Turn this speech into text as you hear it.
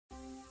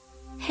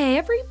Hey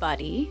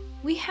everybody!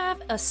 We have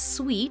a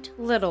sweet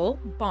little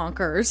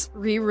bonkers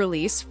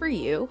re-release for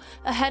you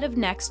ahead of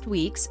next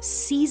week's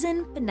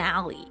season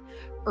finale,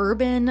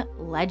 Urban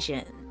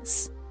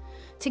Legends.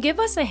 To give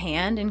us a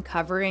hand in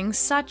covering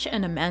such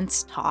an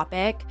immense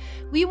topic,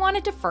 we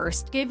wanted to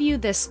first give you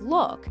this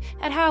look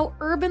at how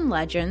urban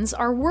legends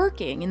are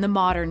working in the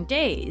modern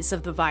days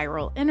of the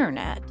viral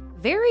internet.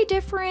 Very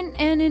different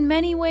and in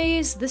many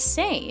ways the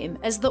same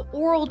as the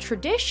oral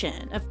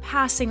tradition of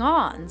passing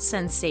on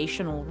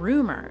sensational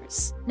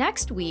rumors.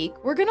 Next week,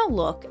 we're going to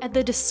look at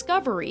the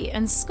discovery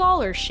and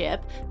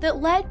scholarship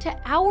that led to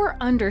our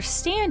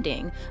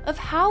understanding of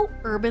how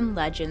urban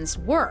legends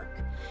work.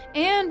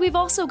 And we've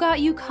also got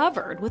you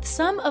covered with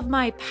some of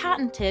my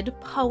patented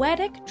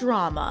poetic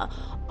drama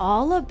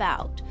all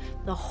about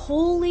the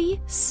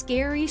Holy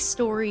Scary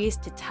Stories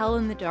to Tell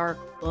in the Dark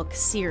book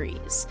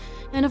series.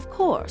 And of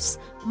course,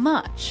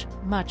 much,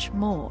 much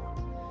more.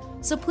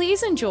 So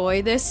please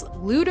enjoy this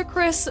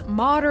ludicrous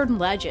modern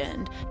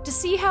legend to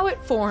see how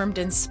it formed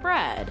and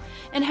spread,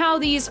 and how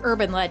these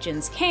urban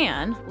legends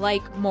can,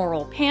 like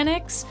moral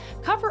panics,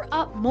 cover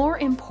up more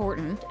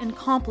important and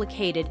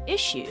complicated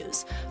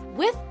issues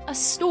with a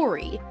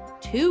story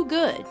too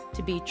good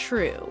to be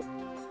true.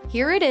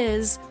 Here it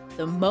is,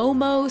 the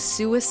Momo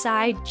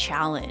Suicide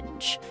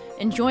Challenge.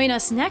 And join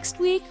us next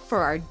week for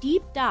our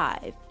deep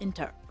dive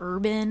into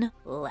urban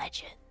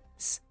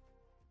legends.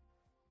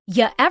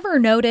 You ever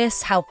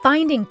notice how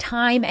finding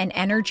time and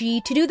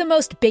energy to do the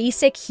most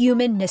basic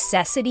human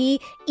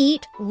necessity,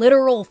 eat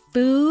literal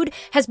food,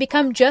 has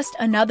become just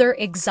another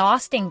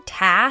exhausting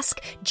task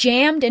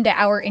jammed into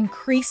our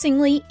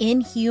increasingly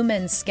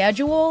inhuman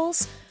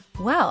schedules?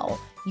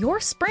 Well, your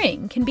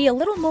spring can be a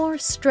little more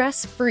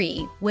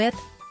stress-free with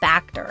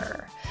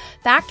Factor.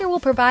 Factor will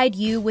provide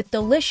you with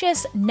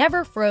delicious,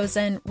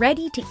 never-frozen,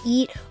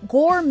 ready-to-eat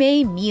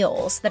gourmet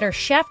meals that are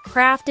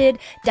chef-crafted,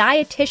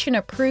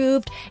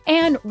 dietitian-approved,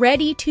 and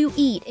ready to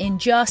eat in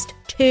just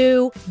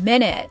 2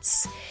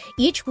 minutes.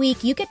 Each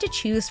week, you get to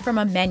choose from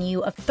a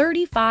menu of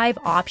 35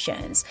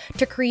 options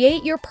to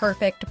create your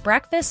perfect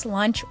breakfast,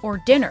 lunch,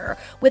 or dinner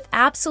with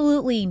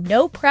absolutely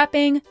no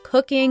prepping,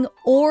 cooking,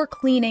 or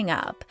cleaning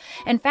up.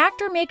 And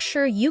Factor makes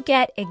sure you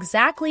get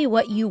exactly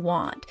what you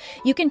want.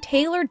 You can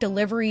tailor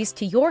deliveries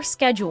to your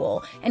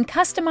schedule and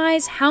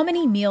customize how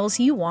many meals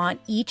you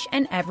want each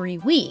and every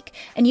week,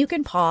 and you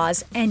can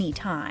pause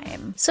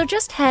anytime. So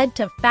just head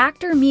to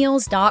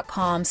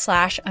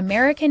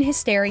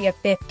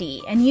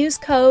factormeals.com/AmericanHysteria50 and use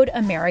code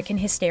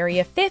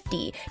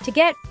AmericanHysteria50 to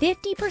get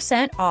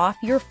 50% off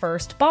your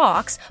first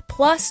box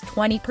plus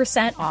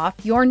 20% off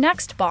your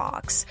next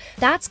box.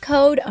 That's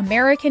code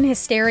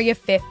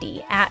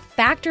AmericanHysteria50 at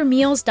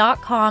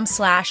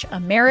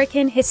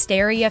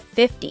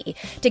factormeals.com/AmericanHysteria50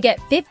 to get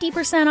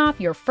 50%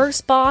 off your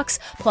first box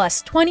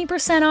plus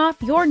 20%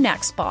 off your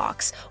next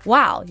box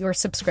while your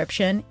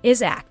subscription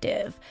is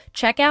active.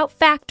 Check out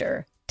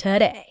Factor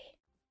today.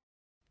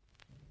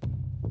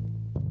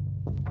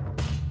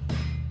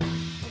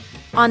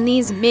 On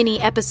these mini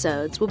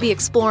episodes, we'll be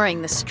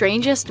exploring the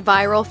strangest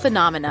viral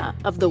phenomena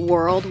of the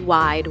World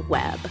Wide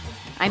Web.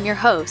 I'm your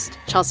host,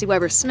 Chelsea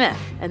Weber-Smith,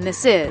 and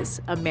this is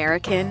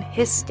American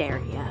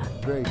Hysteria. A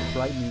very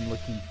frightening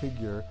looking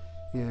figure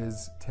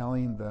is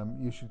telling them,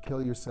 you should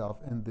kill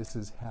yourself, and this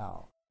is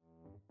how.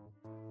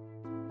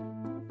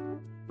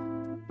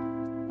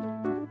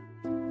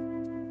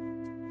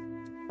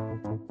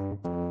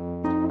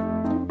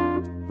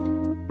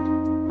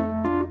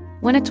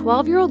 When a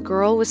 12-year-old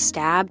girl was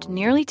stabbed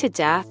nearly to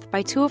death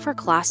by 2 of her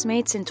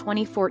classmates in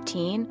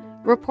 2014,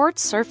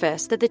 reports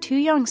surfaced that the 2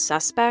 young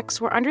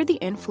suspects were under the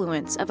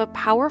influence of a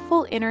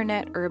powerful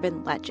internet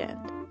urban legend.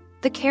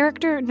 The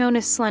character known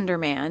as Slender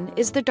Man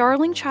is the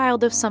darling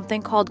child of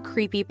something called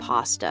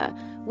creepypasta,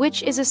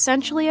 which is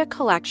essentially a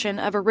collection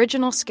of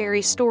original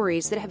scary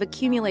stories that have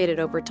accumulated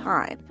over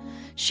time,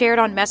 shared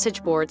on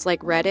message boards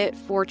like Reddit,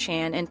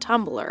 4chan, and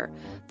Tumblr.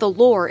 The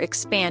lore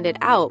expanded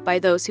out by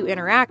those who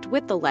interact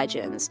with the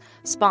legends,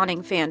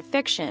 spawning fan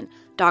fiction,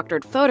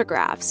 doctored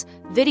photographs,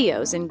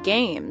 videos, and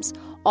games,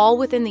 all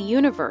within the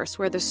universe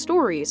where the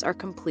stories are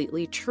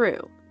completely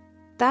true.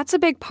 That's a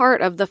big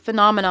part of the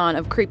phenomenon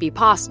of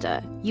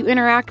creepypasta. You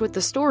interact with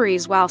the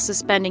stories while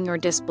suspending your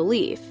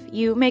disbelief.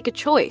 You make a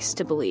choice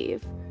to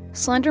believe.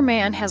 Slender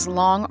Man has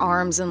long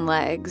arms and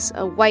legs,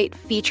 a white,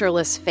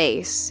 featureless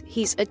face.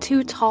 He's a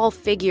too tall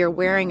figure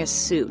wearing a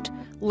suit,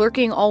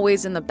 lurking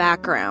always in the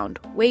background,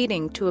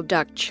 waiting to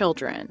abduct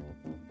children.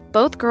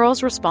 Both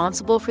girls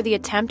responsible for the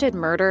attempted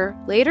murder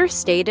later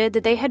stated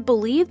that they had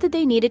believed that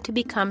they needed to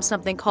become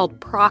something called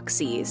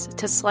proxies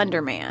to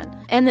Slender Man,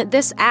 and that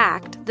this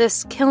act,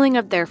 this killing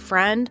of their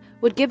friend,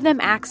 would give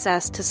them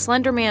access to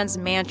Slender Man's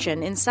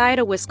mansion inside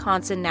a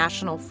Wisconsin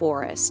national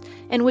forest,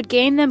 and would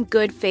gain them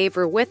good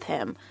favor with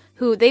him,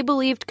 who they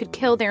believed could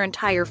kill their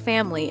entire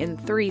family in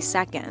 3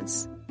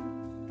 seconds.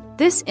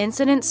 This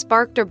incident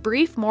sparked a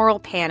brief moral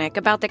panic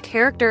about the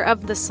character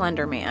of the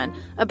Slender Man,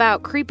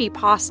 about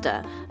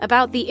creepypasta,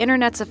 about the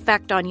internet's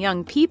effect on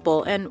young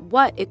people, and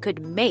what it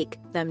could make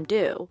them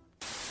do.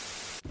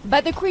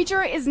 But the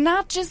creature is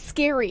not just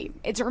scary.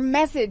 It's her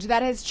message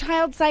that has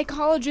child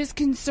psychologists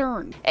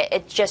concerned.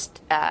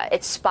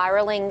 It's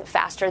spiraling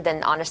faster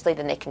than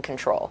they can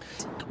control.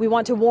 We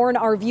want to warn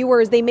our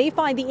viewers they may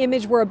find the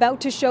image we're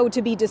about to show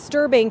to be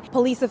disturbing.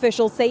 Police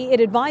officials say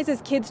it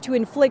advises kids to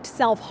inflict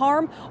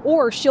self-harm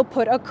or she'll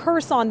put a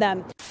curse on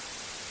them.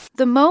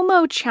 The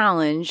Momo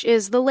Challenge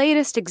is the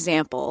latest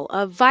example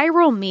of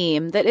viral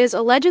meme that is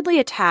allegedly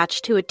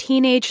attached to a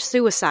teenage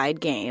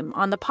suicide game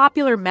on the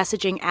popular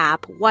messaging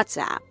app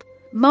WhatsApp.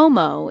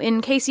 Momo,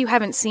 in case you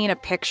haven't seen a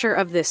picture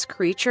of this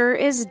creature,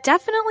 is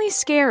definitely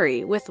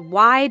scary, with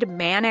wide,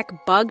 manic,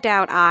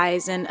 bugged-out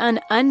eyes and an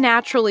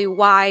unnaturally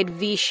wide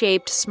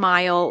V-shaped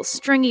smile,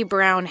 stringy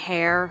brown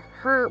hair,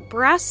 her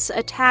breasts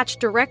attached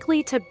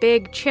directly to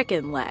big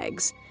chicken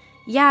legs.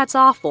 Yeah, it's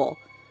awful.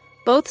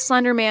 Both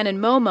Slenderman and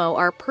Momo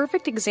are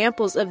perfect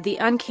examples of the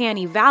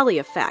uncanny valley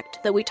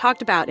effect that we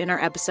talked about in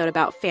our episode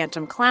about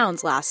phantom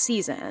clowns last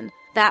season.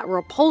 That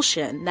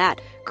repulsion,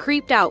 that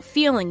creeped-out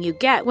feeling you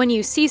get when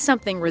you see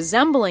something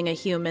resembling a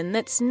human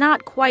that's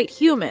not quite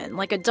human,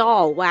 like a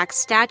doll, wax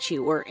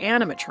statue, or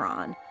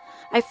animatron.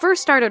 I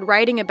first started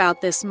writing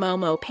about this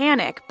Momo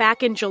panic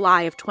back in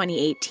July of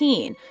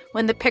 2018,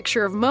 when the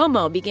picture of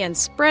Momo began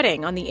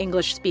spreading on the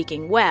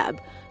English-speaking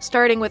web,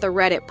 starting with a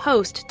Reddit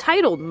post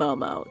titled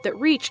Momo that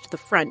reached the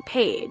front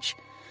page.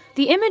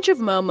 The image of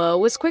Momo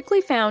was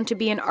quickly found to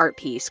be an art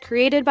piece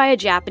created by a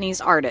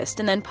Japanese artist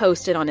and then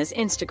posted on his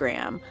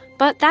Instagram,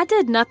 but that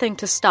did nothing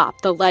to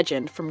stop the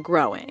legend from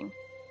growing.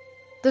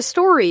 The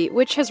story,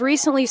 which has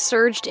recently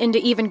surged into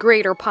even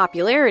greater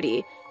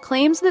popularity,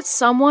 claims that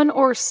someone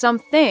or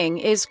something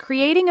is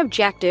creating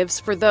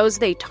objectives for those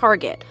they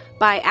target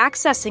by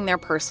accessing their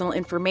personal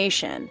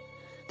information.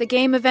 The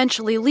game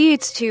eventually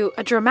leads to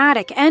a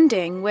dramatic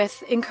ending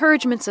with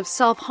encouragements of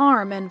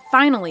self-harm and,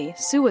 finally,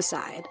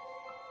 suicide.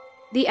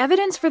 The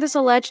evidence for this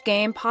alleged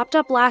game popped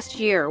up last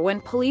year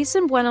when police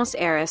in Buenos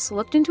Aires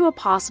looked into a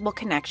possible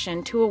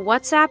connection to a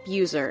WhatsApp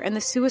user and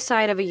the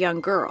suicide of a young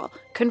girl,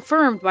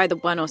 confirmed by the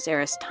Buenos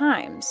Aires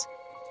Times.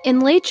 In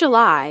late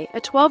July,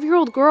 a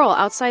 12-year-old girl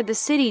outside the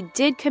city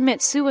did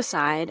commit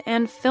suicide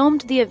and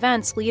filmed the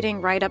events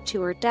leading right up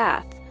to her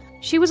death.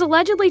 She was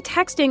allegedly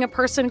texting a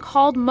person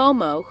called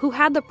Momo who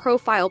had the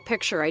profile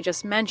picture I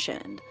just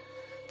mentioned.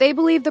 They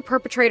believe the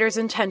perpetrator's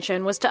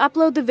intention was to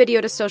upload the video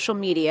to social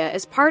media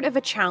as part of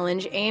a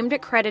challenge aimed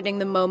at crediting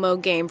the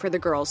Momo game for the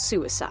girl's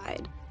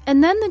suicide.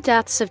 And then the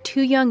deaths of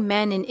 2 young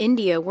men in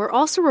India were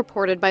also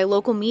reported by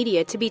local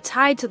media to be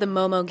tied to the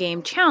Momo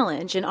game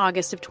challenge in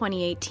August of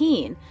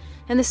 2018.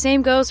 And the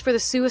same goes for the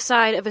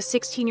suicide of a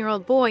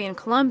 16-year-old boy in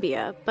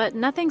Colombia, but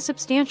nothing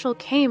substantial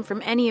came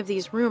from any of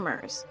these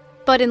rumors.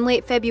 But in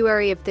late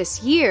February of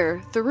this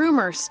year, the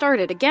rumor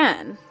started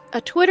again.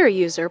 A Twitter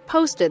user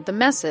posted the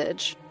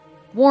message,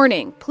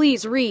 "Warning,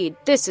 please read,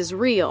 this is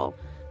real.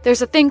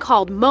 There's a thing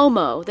called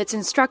Momo that's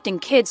instructing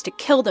kids to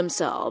kill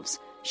themselves."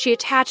 She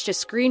attached a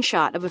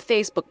screenshot of a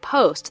Facebook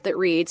post that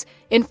reads,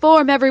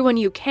 "Inform everyone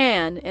you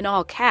can," in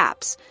all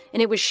caps,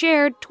 and it was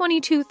shared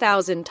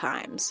 22,000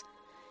 times.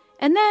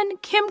 And then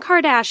Kim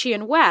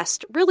Kardashian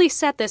West really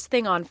set this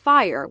thing on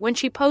fire when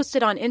she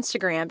posted on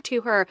Instagram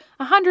to her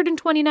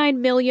 129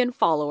 million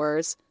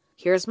followers.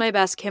 Here's my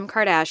best Kim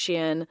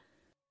Kardashian.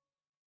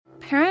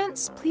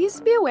 Parents, please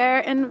be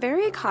aware and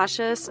very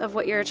cautious of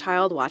what your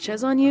child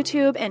watches on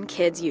YouTube and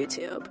kids'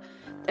 YouTube.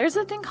 There's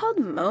a thing called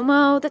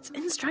Momo that's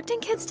instructing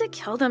kids to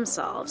kill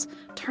themselves,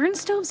 turn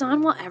stoves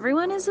on while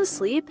everyone is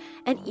asleep,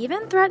 and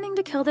even threatening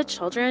to kill the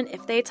children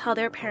if they tell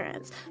their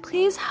parents.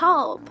 Please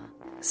help.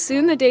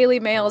 Soon the Daily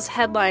Mail's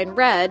headline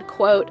read,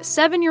 quote,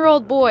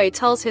 7-year-old boy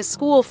tells his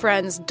school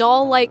friends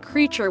doll-like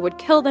creature would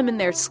kill them in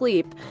their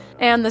sleep.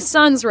 And the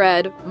Sun's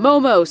read,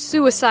 Momo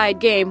suicide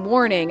game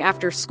warning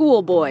after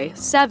schoolboy,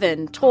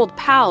 7, told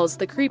pals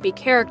the creepy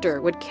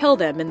character would kill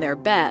them in their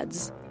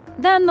beds.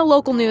 Then the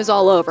local news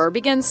all over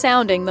began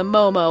sounding the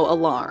Momo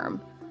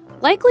alarm.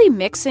 Likely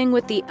mixing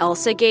with the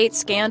ElsaGate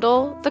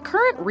scandal, the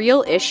current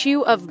real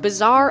issue of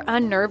bizarre,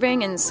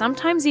 unnerving, and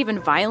sometimes even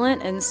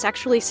violent and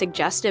sexually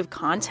suggestive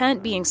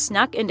content being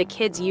snuck into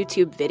kids'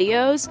 YouTube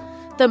videos,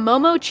 the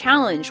Momo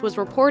Challenge was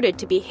reported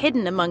to be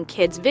hidden among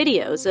kids'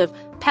 videos of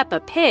Peppa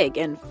Pig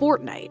and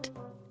Fortnite.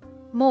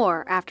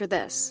 More after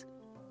this.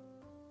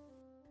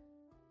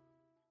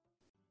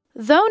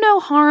 Though no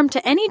harm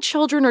to any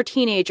children or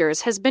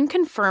teenagers has been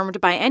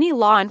confirmed by any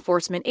law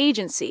enforcement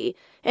agency,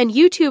 and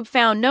YouTube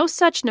found no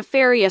such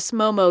nefarious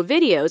Momo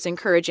videos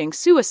encouraging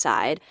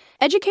suicide,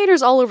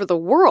 educators all over the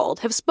world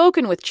have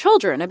spoken with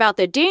children about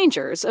the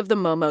dangers of the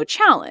Momo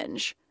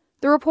Challenge.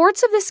 The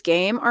reports of this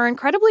game are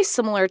incredibly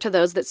similar to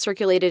those that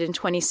circulated in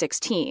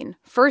 2016,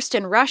 first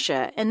in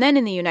Russia and then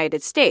in the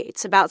United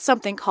States, about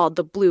something called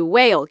the Blue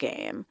Whale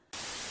game.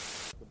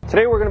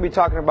 Today we're going to be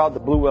talking about the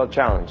Blue Whale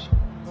Challenge,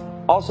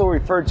 also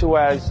referred to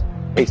as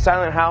a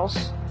silent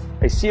house,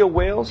 a sea of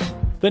whales.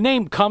 The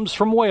name comes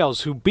from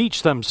whales who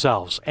beach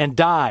themselves and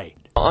die.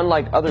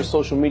 Unlike other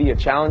social media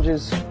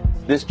challenges,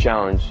 this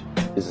challenge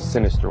is a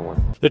sinister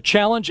one. The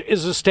challenge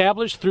is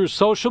established through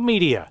social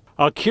media.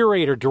 A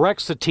curator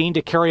directs the teen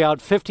to carry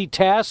out 50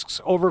 tasks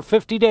over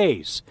 50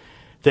 days.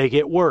 They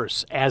get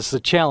worse as the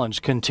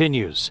challenge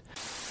continues.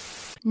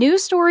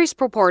 News stories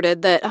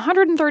purported that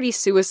 130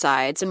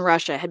 suicides in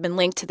Russia had been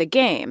linked to the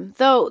game,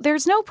 though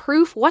there's no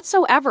proof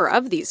whatsoever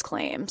of these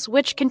claims,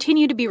 which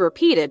continue to be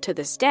repeated to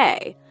this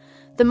day.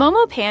 The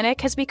Momo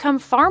Panic has become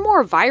far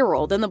more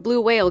viral than the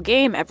Blue Whale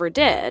game ever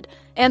did,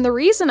 and the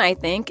reason, I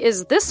think,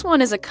 is this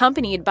one is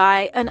accompanied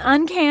by an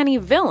uncanny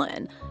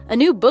villain, a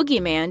new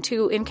boogeyman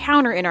to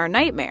encounter in our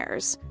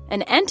nightmares,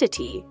 an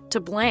entity to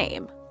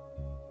blame.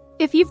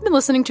 If you've been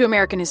listening to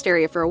American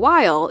Hysteria for a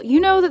while, you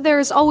know that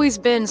there's always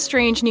been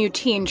strange new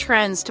teen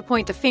trends to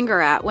point the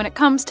finger at when it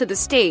comes to the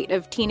state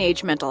of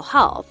teenage mental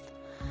health.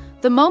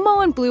 The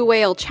Momo and Blue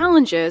Whale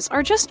challenges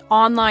are just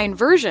online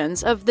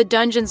versions of the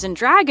Dungeons &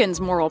 Dragons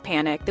moral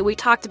panic that we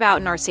talked about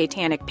in our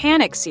Satanic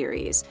Panic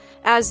series,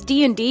 as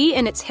D&D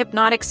and its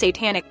hypnotic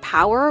satanic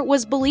power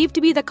was believed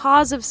to be the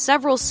cause of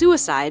several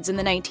suicides in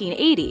the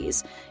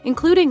 1980s,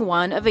 including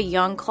one of a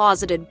young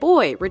closeted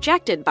boy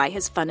rejected by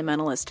his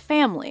fundamentalist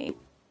family.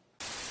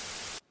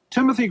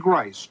 Timothy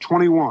Grice,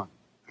 21,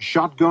 a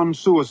shotgun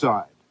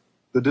suicide.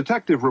 The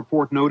detective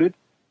report noted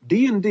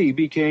D&D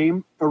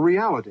became a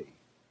reality.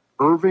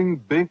 Irving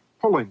Bink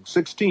Pulling,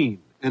 16,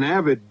 an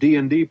avid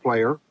D&D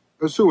player,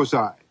 a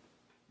suicide.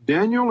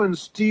 Daniel and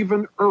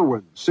Stephen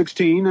Irwin,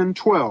 16 and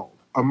 12,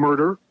 a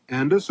murder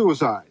and a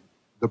suicide.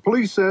 The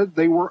police said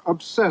they were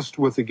obsessed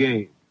with the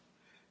game.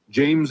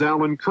 James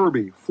Allen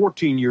Kirby,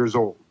 14 years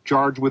old,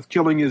 charged with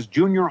killing his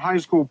junior high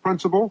school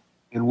principal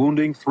and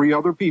wounding 3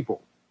 other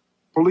people.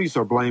 Police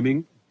are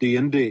blaming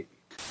D&D.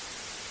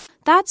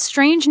 That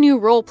strange new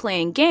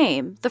role-playing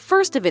game, the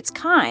first of its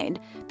kind,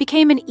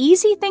 became an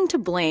easy thing to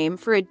blame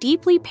for a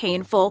deeply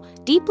painful,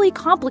 deeply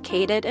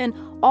complicated, and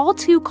all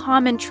too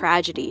common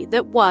tragedy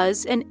that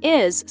was and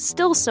is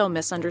still so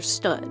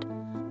misunderstood.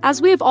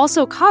 As we have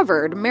also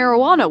covered,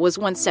 marijuana was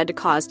once said to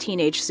cause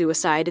teenage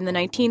suicide in the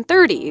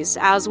 1930s,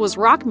 as was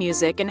rock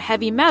music and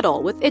heavy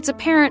metal, with its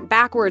apparent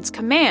backwards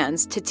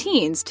commands to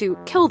teens to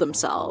kill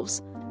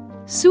themselves.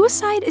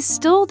 Suicide is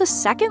still the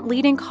second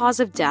leading cause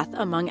of death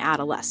among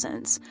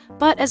adolescents,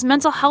 but as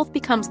mental health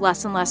becomes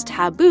less and less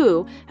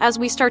taboo, as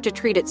we start to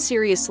treat it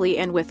seriously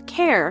and with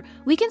care,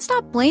 we can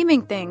stop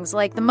blaming things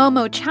like the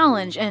Momo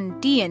Challenge and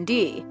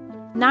D&D.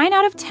 9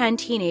 out of 10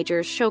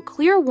 teenagers show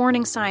clear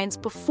warning signs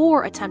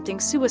before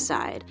attempting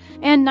suicide,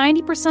 and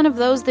 90% of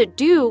those that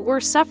do were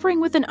suffering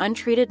with an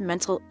untreated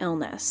mental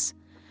illness.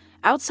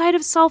 Outside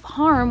of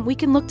self-harm, we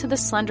can look to the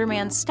Slender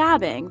Man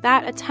stabbing,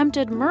 that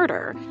attempted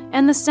murder,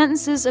 and the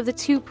sentences of the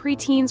 2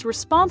 preteens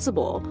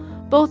responsible,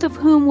 both of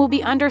whom will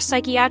be under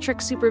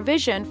psychiatric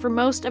supervision for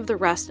most of the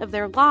rest of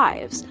their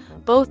lives,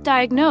 both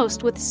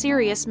diagnosed with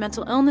serious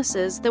mental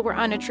illnesses that were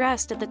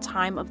unaddressed at the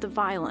time of the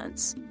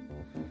violence.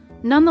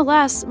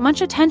 Nonetheless,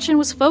 much attention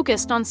was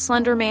focused on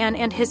Slender Man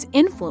and his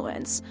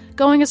influence,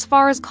 going as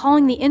far as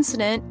calling the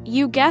incident,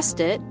 you guessed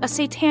it, a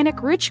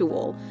satanic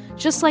ritual,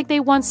 just like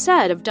they once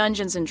said of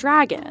Dungeons &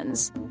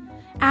 Dragons.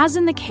 As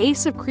in the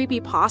case of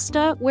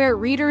creepypasta, where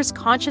readers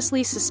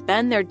consciously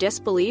suspend their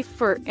disbelief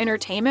for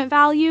entertainment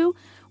value,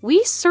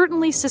 we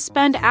certainly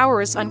suspend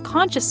ours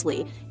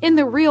unconsciously in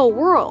the real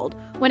world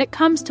when it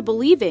comes to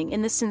believing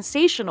in the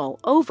sensational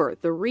over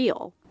the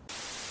real.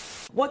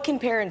 What can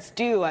parents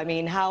do? I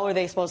mean, how are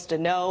they supposed to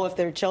know if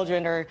their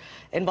children are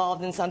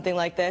involved in something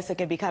like this? It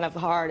can be kind of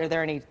hard. Are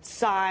there any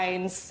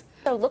signs?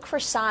 So look for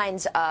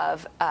signs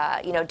of,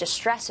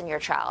 distress in your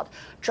child,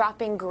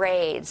 dropping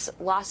grades,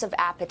 loss of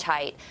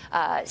appetite,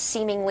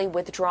 seemingly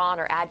withdrawn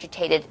or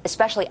agitated,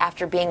 especially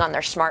after being on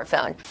their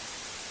smartphone.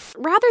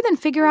 Rather than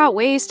figure out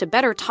ways to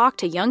better talk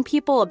to young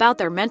people about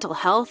their mental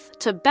health,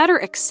 to better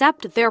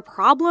accept their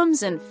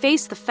problems and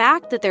face the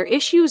fact that their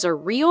issues are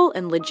real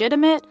and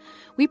legitimate,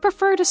 we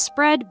prefer to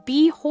spread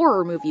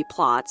B-horror movie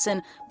plots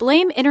and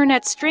blame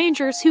internet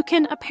strangers who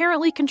can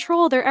apparently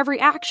control their every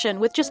action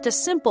with just a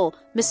simple,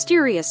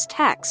 mysterious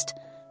text.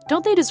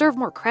 Don't they deserve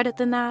more credit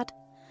than that?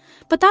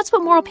 But that's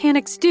what moral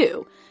panics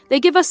do. They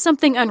give us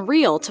something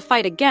unreal to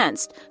fight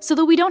against so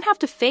that we don't have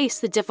to face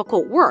the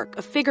difficult work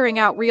of figuring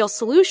out real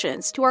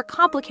solutions to our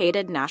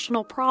complicated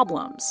national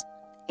problems.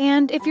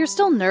 And if you're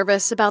still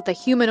nervous about the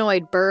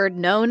humanoid bird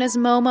known as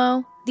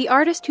Momo, the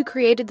artist who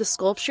created the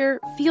sculpture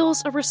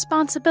feels a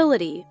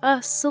responsibility,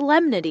 a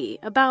solemnity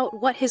about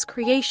what his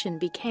creation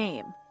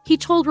became. He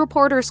told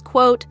reporters,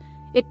 quote,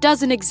 "It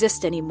doesn't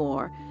exist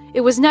anymore.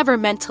 It was never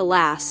meant to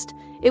last.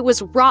 It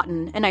was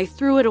rotten and I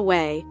threw it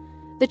away.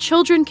 The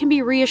children can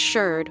be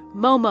reassured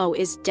Momo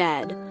is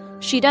dead.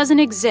 She doesn't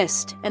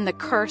exist and the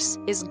curse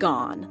is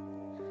gone."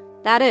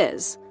 That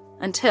is,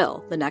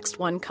 until the next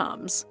one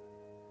comes.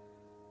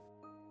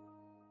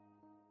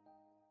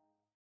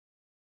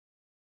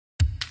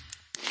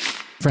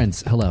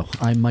 Friends, hello.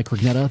 I'm Mike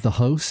Rignetta, the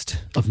host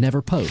of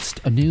Never Post,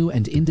 a new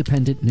and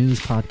independent news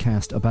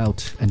podcast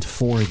about and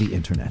for the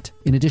internet.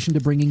 In addition to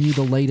bringing you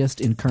the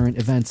latest in current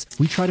events,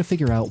 we try to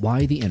figure out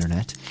why the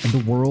internet, and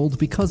the world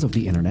because of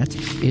the internet,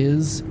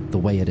 is the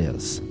way it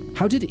is.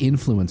 How did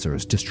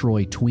influencers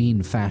destroy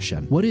tween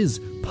fashion? What is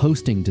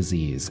posting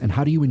disease, and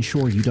how do you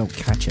ensure you don't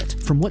catch it?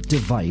 From what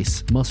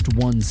device must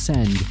one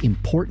send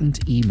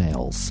important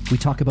emails? We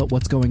talk about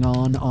what's going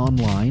on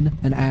online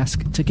and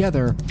ask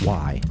together,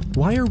 why?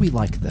 Why are we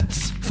like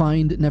this?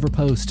 Find Never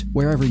Post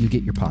wherever you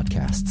get your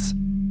podcasts.